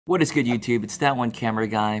What is good, YouTube? It's that one camera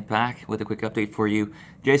guy back with a quick update for you.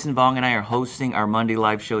 Jason Vong and I are hosting our Monday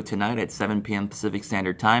live show tonight at 7 p.m. Pacific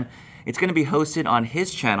Standard Time. It's going to be hosted on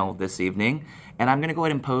his channel this evening, and I'm going to go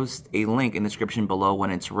ahead and post a link in the description below when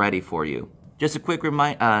it's ready for you. Just a quick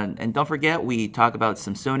reminder, and don't forget, we talk about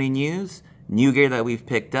some Sony news, new gear that we've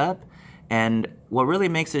picked up, and what really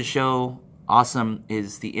makes this show awesome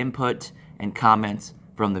is the input and comments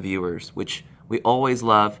from the viewers, which we always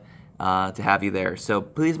love to have you there. So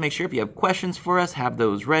please make sure if you have questions for us, have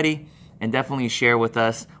those ready, and definitely share with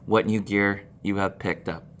us what new gear you have picked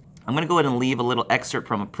up. I'm going to go ahead and leave a little excerpt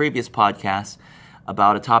from a previous podcast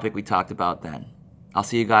about a topic we talked about then. I'll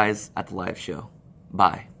see you guys at the live show.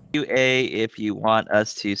 Bye. If you want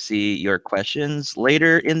us to see your questions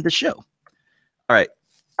later in the show. All right.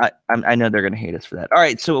 I know they're going to hate us for that. All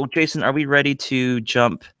right. So, Jason, are we ready to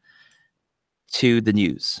jump to the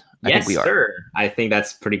news? Yes, I think we are. Sir. I think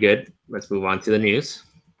that's pretty good. Let's move on to the news.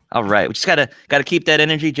 All right. We just gotta keep that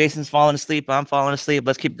energy. Jason's falling asleep. I'm falling asleep.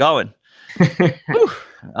 Let's keep going.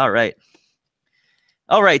 All right.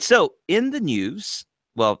 All right. So in the news,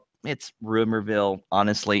 well, it's Rumorville,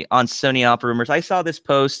 honestly, on Sony Alpha Rumors. I saw this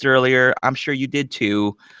post earlier. I'm sure you did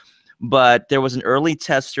too. But there was an early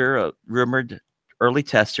tester, a rumored early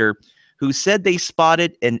tester, who said they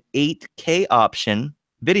spotted an 8K option,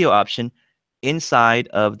 video option, inside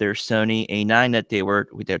of their Sony A9 that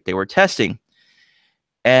they were testing.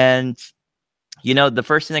 And you know, the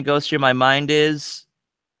first thing that goes through my mind is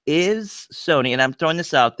Sony, and I'm throwing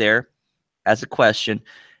this out there as a question,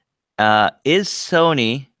 is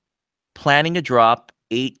Sony planning to drop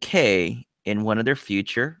 8K in one of their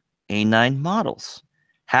future A9 models?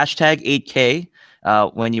 Hashtag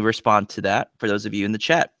 8K when you respond to that, for those of you in the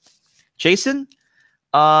chat. Jason,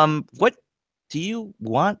 what do you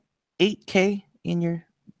want 8K in your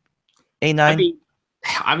A9?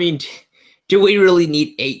 I mean, do we really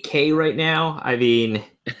need 8K right now? I mean,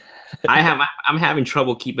 I'm having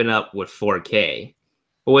trouble keeping up with 4K.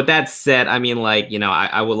 But with that said, I mean, like, you know,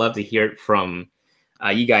 I would love to hear it from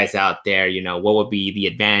you guys out there. You know, what would be the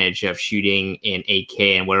advantage of shooting in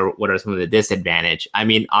 8K, and what are some of the disadvantage? I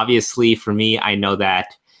mean, obviously, for me, I know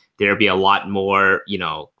that there'd be a lot more, you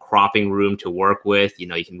know, cropping room to work with. You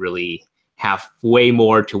know, you can really have way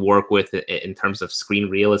more to work with in terms of screen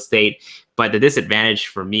real estate. But the disadvantage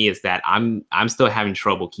for me is that I'm still having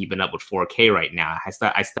trouble keeping up with 4K right now. I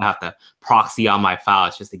still have to proxy on my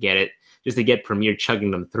files just to get Premiere chugging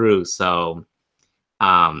them through. So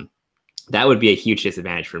that would be a huge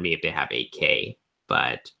disadvantage for me if they have 8K.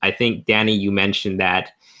 But I think, Danny, you mentioned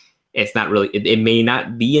that it's not really, it may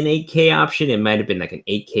not be an 8K option. It might have been like an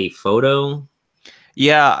 8K photo.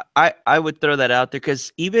 Yeah, I would throw that out there,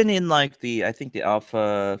 because even in like I think the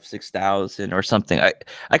Alpha 6000 or something,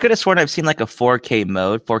 I could have sworn I've seen like a 4K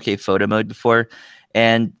mode, 4K photo mode before.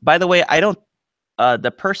 And by the way,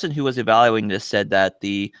 the person who was evaluating this said that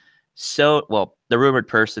the rumored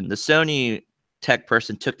person, the Sony tech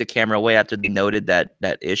person, took the camera away after they noted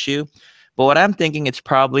that issue. But what I'm thinking, it's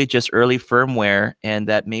probably just early firmware, and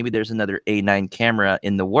that maybe there's another A9 camera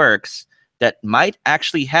in the works that might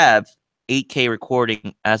actually have 8K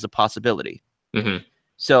recording as a possibility. Mm-hmm.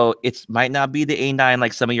 So it might not be the A9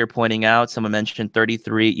 like some of you are pointing out. Someone mentioned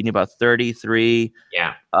 33. You need about 33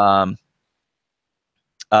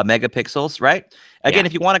 megapixels, right? Again,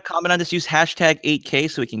 if you want to comment on this, use hashtag 8K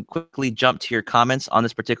so we can quickly jump to your comments on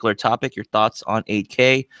this particular topic, your thoughts on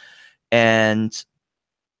 8K. And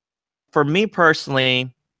for me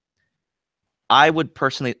personally, I would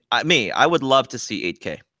love to see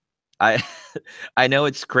 8K. I know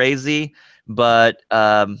it's crazy, but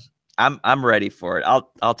I'm ready for it.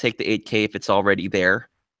 I'll take the 8K if it's already there.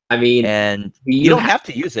 I mean, and you don't have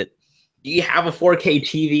to use it. Do you have a 4K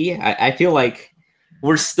TV? I feel like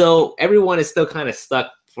everyone is still kind of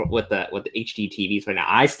stuck with the HD TVs right now.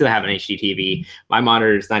 I still have an HD TV. My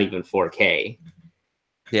monitor is not even 4K.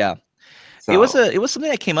 Yeah. So. It was something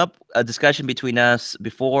that came up, a discussion between us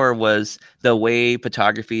before, was the way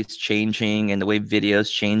photography is changing and the way video is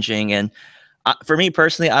changing. And for me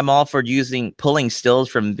personally, I'm all for pulling stills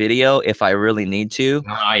from video if I really need to.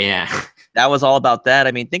 Oh yeah. That was all about that.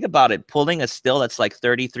 I mean, think about it. Pulling a still that's like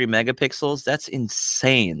 33 megapixels, that's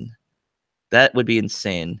insane. That would be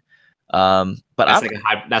insane. But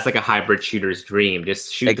that's like a hybrid shooter's dream.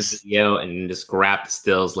 Just shoot the video and just grab the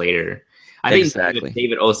stills later. I think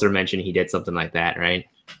David Oster mentioned he did something like that, right?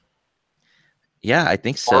 Yeah, I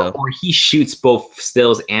think so. Or he shoots both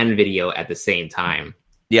stills and video at the same time.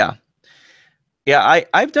 Yeah. Yeah,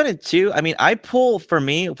 I've done it too. I mean, I pull, for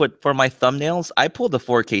my thumbnails, I pull the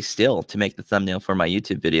 4K still to make the thumbnail for my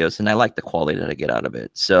YouTube videos, and I like the quality that I get out of it.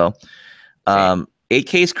 So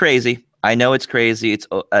 8K is crazy. I know it's crazy.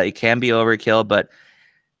 It can be overkill, but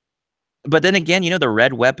then again, the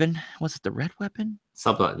red weapon. What's it? The red weapon?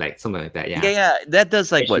 Something like that. Yeah, Yeah. yeah. That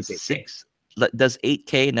does like It what shoots 8K. does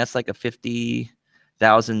 8K, and that's like a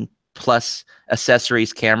 50,000 plus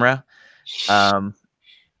accessories camera.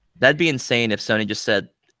 That'd be insane if Sony just said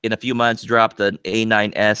in a few months drop the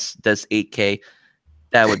A9S does 8K.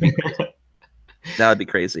 That would be crazy. That would be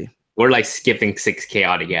crazy. We're like skipping 6K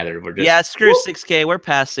altogether. We're just Yeah, screw 6K. We're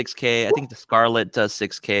past 6K. I think the Scarlet does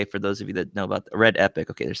 6K for those of you that know about the Red Epic.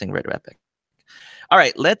 Okay, they're saying Red Epic. All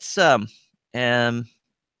right, let's go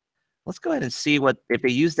ahead and see if they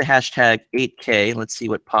use the hashtag 8K. Let's see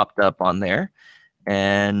what popped up on there.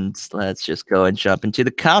 And let's just go and jump into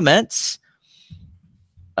the comments.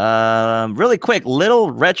 Really quick,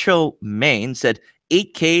 Little Retro Main said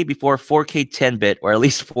 8K before 4K 10-bit, or at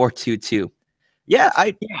least 422. Yeah,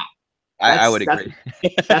 I would agree.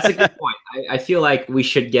 That's a good point. I feel like we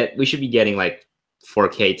should be getting like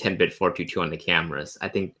 4K 10-bit 422 on the cameras. I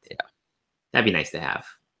think that'd be nice to have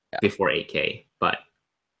before 8K. But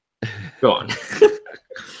go on.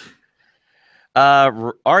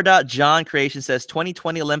 R. John Creation says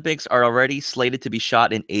 2020 Olympics are already slated to be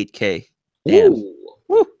shot in 8K. Damn.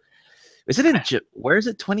 Woo. Is it where is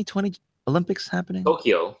it? 2020 Olympics happening?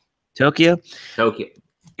 Tokyo.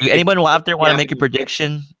 Anyone out there want to make a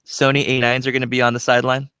prediction? Sony A9s are going to be on the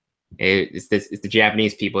sideline? It's the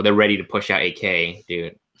Japanese people. They're ready to push out 8K,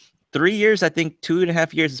 dude. 3 years, I think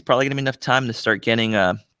 2.5 years is probably going to be enough time to start getting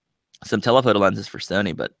some telephoto lenses for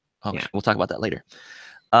Sony, but we'll talk about that later.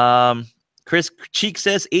 Chris Cheek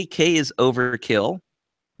says 8K is overkill.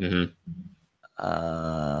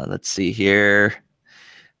 Let's see here.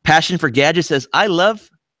 Passion for Gadget says, I love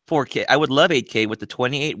 4K. I would love 8K with the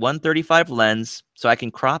 28-135 lens so I can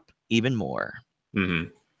crop even more.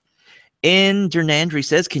 In Jernandri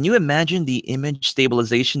says, can you imagine the image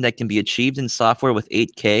stabilization that can be achieved in software with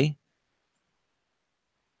 8K?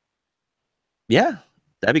 Yeah,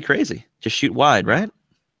 that'd be crazy. Just shoot wide, right?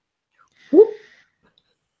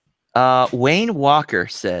 Wayne Walker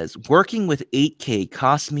says, working with 8K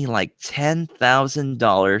cost me like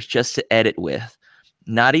 $10,000 just to edit with.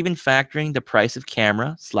 Not even factoring the price of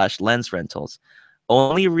camera/lens rentals.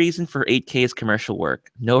 Only reason for 8K is commercial work.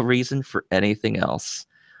 No reason for anything else.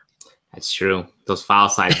 That's true. Those file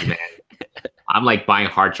sizes, man. I'm like buying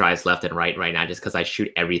hard drives left and right now just because I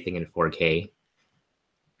shoot everything in 4K.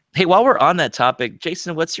 Hey, while we're on that topic,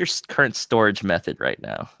 Jason, what's your current storage method right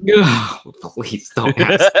now? Please don't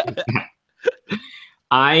ask me that.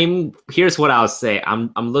 Here's what I'll say.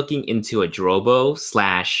 I'm looking into a Drobo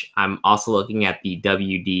 / I'm also looking at the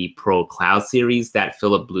WD Pro Cloud series that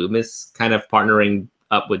Philip Bloom is kind of partnering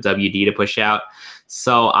up with WD to push out.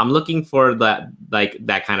 So I'm looking for that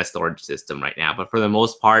kind of storage system right now. But for the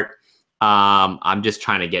most part, I'm just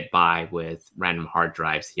trying to get by with random hard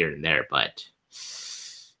drives here and there. But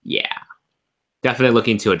yeah, definitely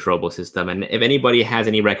looking to a Drobo system. And if anybody has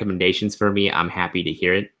any recommendations for me, I'm happy to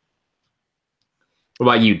hear it. What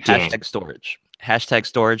about you, Dan? Hashtag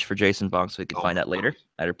storage for Jason Bonk, so we can find that later.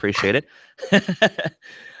 I'd appreciate it.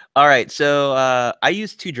 All right, so I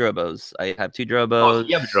use 2 Drobos. I have 2 Drobos. Oh,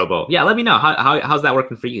 you have a Drobo. Yeah, let me know. How's that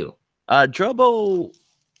working for you? Drobo,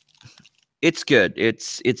 it's good.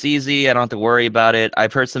 It's easy. I don't have to worry about it.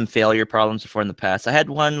 I've heard some failure problems before in the past. I had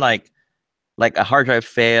one like a hard drive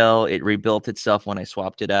fail. It rebuilt itself when I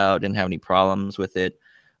swapped it out. Didn't have any problems with it.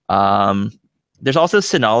 There's also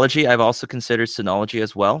Synology. I've also considered Synology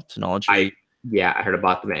as well. Synology. I heard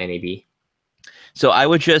about them at NAB. So I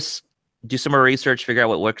would just do some more research, figure out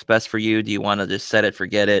what works best for you. Do you want to just set it,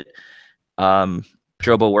 forget it?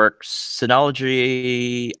 Drobo works.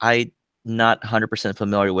 Synology, I'm not 100%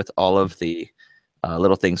 familiar with all of the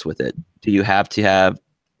little things with it. Do you have to have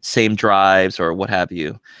same drives or what have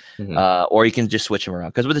you? Or you can just switch them around.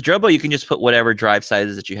 Because with the Drobo, you can just put whatever drive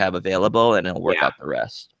sizes that you have available and it'll work out the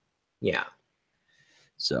rest. Yeah.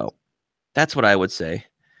 So that's what I would say.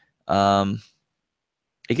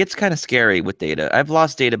 It gets kind of scary with data. I've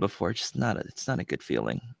lost data before. It's not a good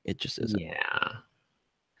feeling. It just isn't. Yeah.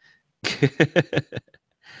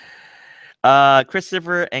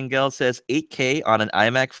 Christopher Engel says 8K on an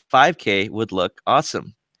iMac 5K would look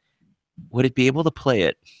awesome. Would it be able to play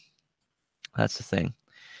it? That's the thing.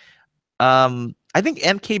 I think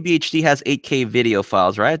MKBHD has 8K video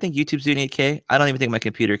files, right? I think YouTube's doing 8K. I don't even think my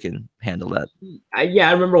computer can handle that.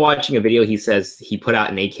 I remember watching a video. He says he put out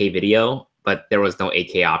an 8K video, but there was no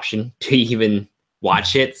 8K option to even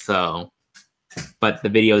watch it. So, but the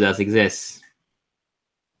video does exist.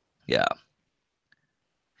 Yeah.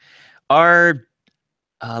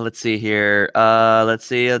 Let's see here. Let's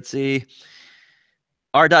see.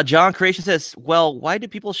 R.John Creation says, well, why do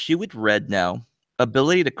people shoot with Red now?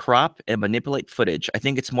 Ability to crop and manipulate footage. I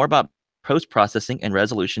think it's more about post-processing and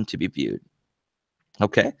resolution to be viewed.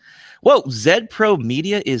 Okay. Whoa, Zed Pro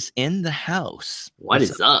Media is in the house. What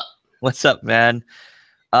is up? What's up, man?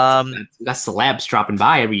 We got celebs dropping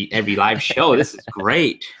by every live show. This is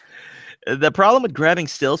great. The problem with grabbing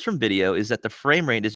stills from video is that the frame rate is